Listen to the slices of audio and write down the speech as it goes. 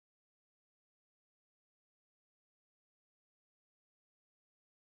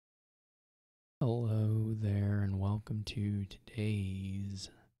Hello there, and welcome to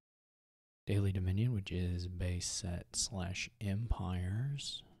today's Daily Dominion, which is base set /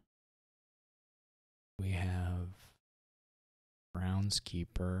 empires. We have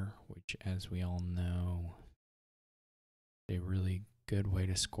Groundskeeper, which, as we all know, is a really good way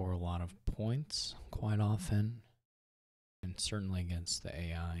to score a lot of points quite often, and certainly against the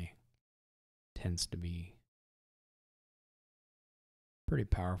AI tends to be pretty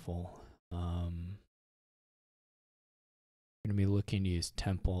powerful. Going to be looking to use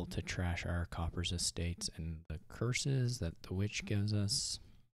Temple to trash our Copper's estates and the curses that the witch gives us.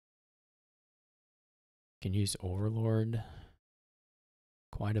 Can use Overlord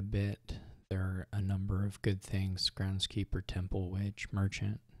quite a bit. There are a number of good things: Groundskeeper, Temple, Witch,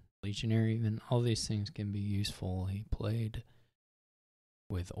 Merchant, Legionary. Even all these things can be useful. He played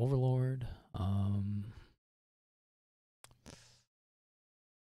with Overlord.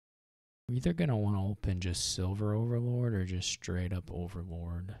 We're either going to want to open just Silver Overlord or just straight up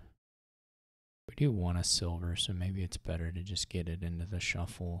Overlord. We do want a silver, so maybe it's better to just get it into the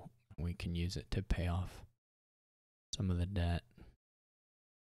shuffle. We can use it to pay off some of the debt.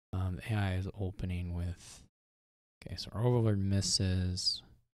 AI is opening with... Okay, so our Overlord misses,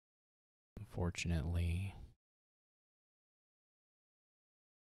 unfortunately.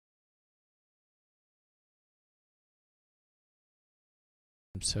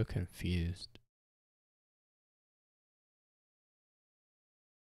 I'm so confused.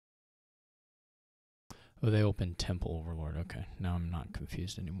 Oh, they opened Temple Overlord. Okay, now I'm not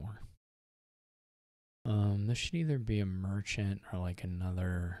confused anymore. This should either be a merchant or like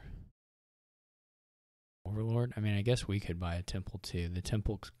another Overlord. I mean, I guess we could buy a temple too. The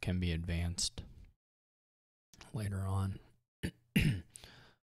temple can be advanced later on.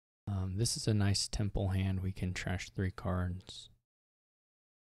 This is a nice temple hand. We can trash 3 cards.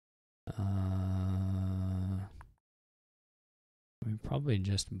 We probably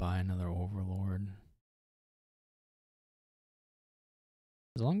just buy another Overlord.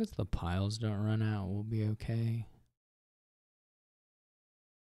 As long as the piles don't run out, we'll be okay.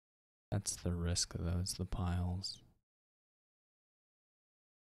 That's the risk of those, the piles.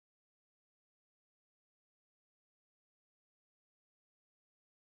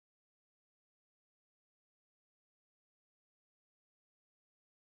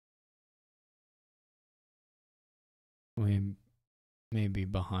 We may be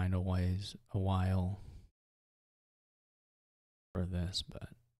behind a while for this, but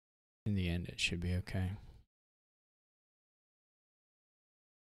in the end it should be okay.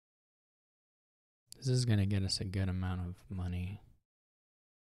 This is going to get us a good amount of money.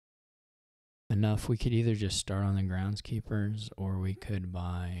 Enough. We could either just start on the Groundskeepers or we could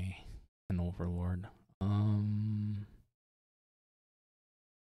buy an Overlord.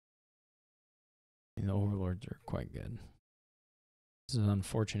 The Overlords are quite good. This is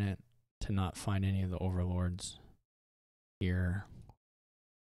unfortunate to not find any of the Overlords here,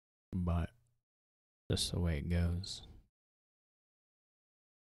 but just the way it goes.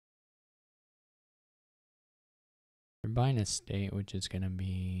 We're buying a state, which is going to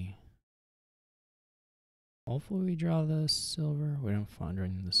be... Hopefully we draw the silver. We don't find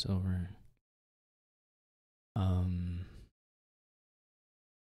the silver.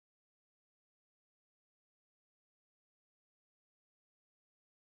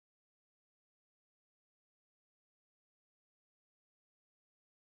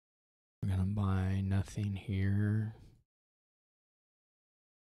 We're going to buy nothing here.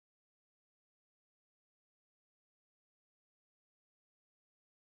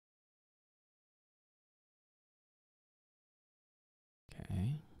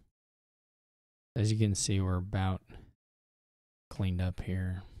 Okay. As you can see, we're about cleaned up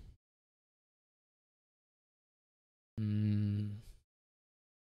here.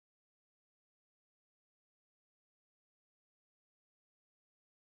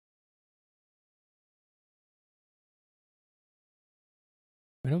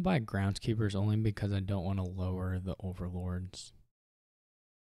 I don't buy Groundskeepers only because I don't want to lower the Overlords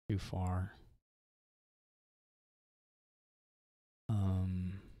too far.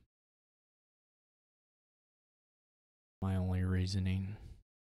 My only reasoning.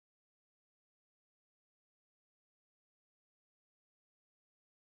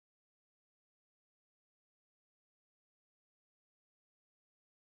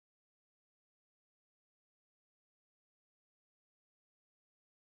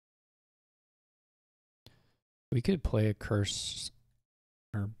 We could play a curse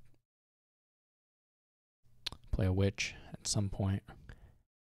or play a witch at some point.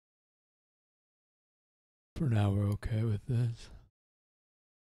 For now, we're okay with this.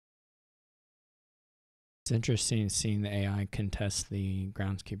 It's interesting seeing the AI contest the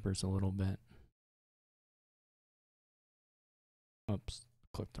groundskeepers a little bit. Oops,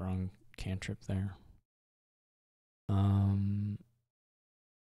 clicked the wrong cantrip there. I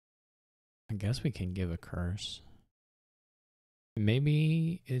guess we can give a curse.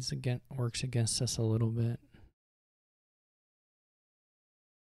 Maybe it's works against us a little bit.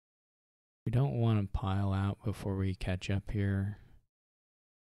 We don't want to pile out before we catch up here,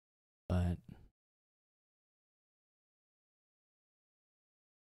 but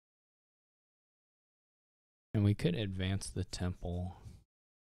and we could advance the temple.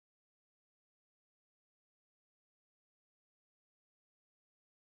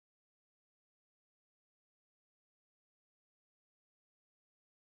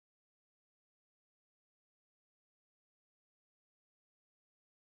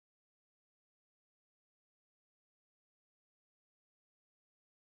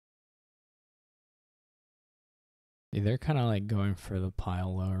 They're kind of like going for the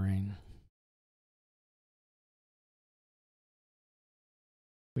pile lowering,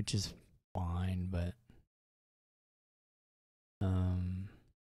 which is fine, but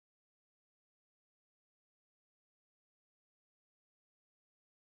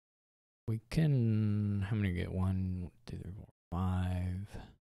we can. How many get? 1, 2, 3, 4, 5. I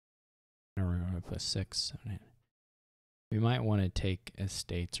don't remember if it was 6, 7, 8. We might want to take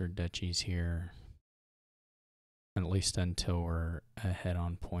estates or duchies here, at least until we're ahead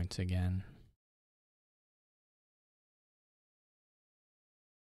on points again.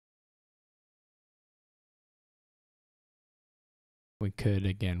 We could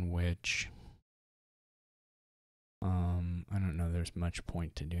again witch. I don't know there's much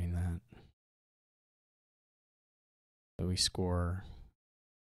point to doing that. So we score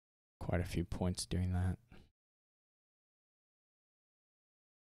quite a few points doing that.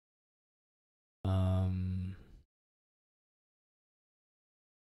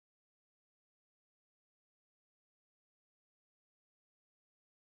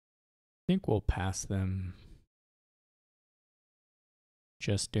 I think we'll pass them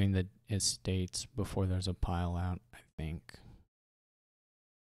just doing the estates before there's a pile out, I think.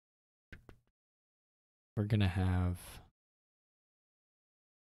 We're going to have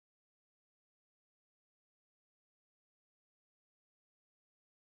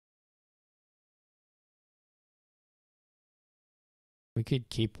we could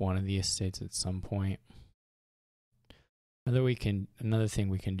keep one of the estates at some point. Another thing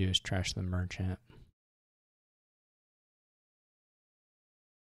we can do is trash the merchant.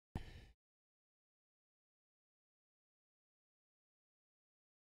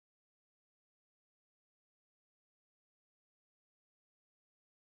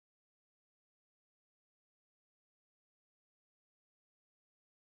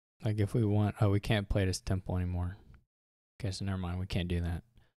 Like if we want, we can't play it as temple anymore. Okay, so never mind, we can't do that.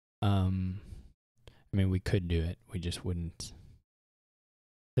 I mean, we could do it, we just wouldn't.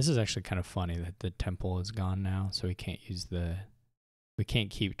 This is actually kind of funny that the temple is gone now, so we can't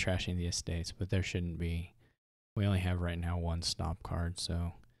keep trashing the estates, but there shouldn't be. We only have right now 1 stop card,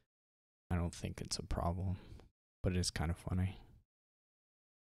 so I don't think it's a problem, but it is kind of funny.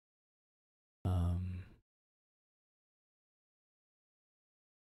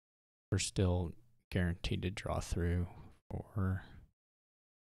 We're still guaranteed to draw through for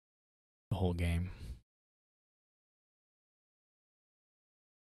the whole game.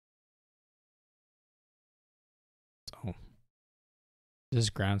 So this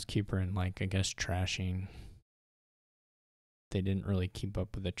groundskeeper and I guess trashing. They didn't really keep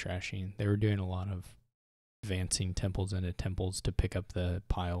up with the trashing. They were doing a lot of advancing temples into temples to pick up the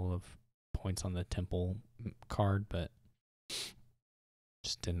pile of points on the temple card, but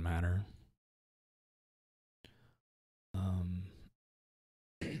just didn't matter.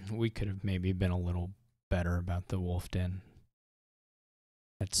 We could have maybe been a little better about the wolf den.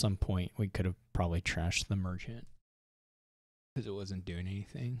 At some point, we could have probably trashed the merchant because it wasn't doing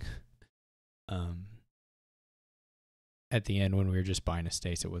anything. At the end, when we were just buying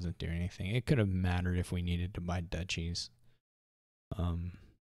estates, it wasn't doing anything. It could have mattered if we needed to buy duchies.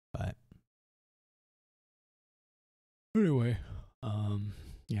 But anyway,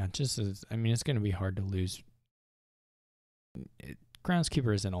 yeah, just as, I mean, it's going to be hard to lose.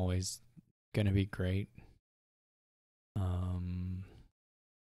 Groundskeeper isn't always going to be great.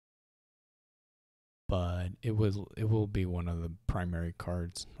 But it will be one of the primary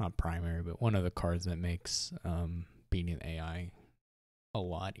cards, not primary, but one of the cards that makes beating AI a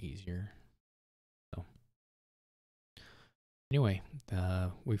lot easier. So anyway,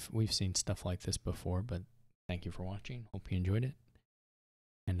 we've seen stuff like this before, but thank you for watching. Hope you enjoyed it.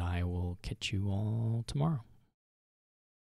 And I will catch you all tomorrow.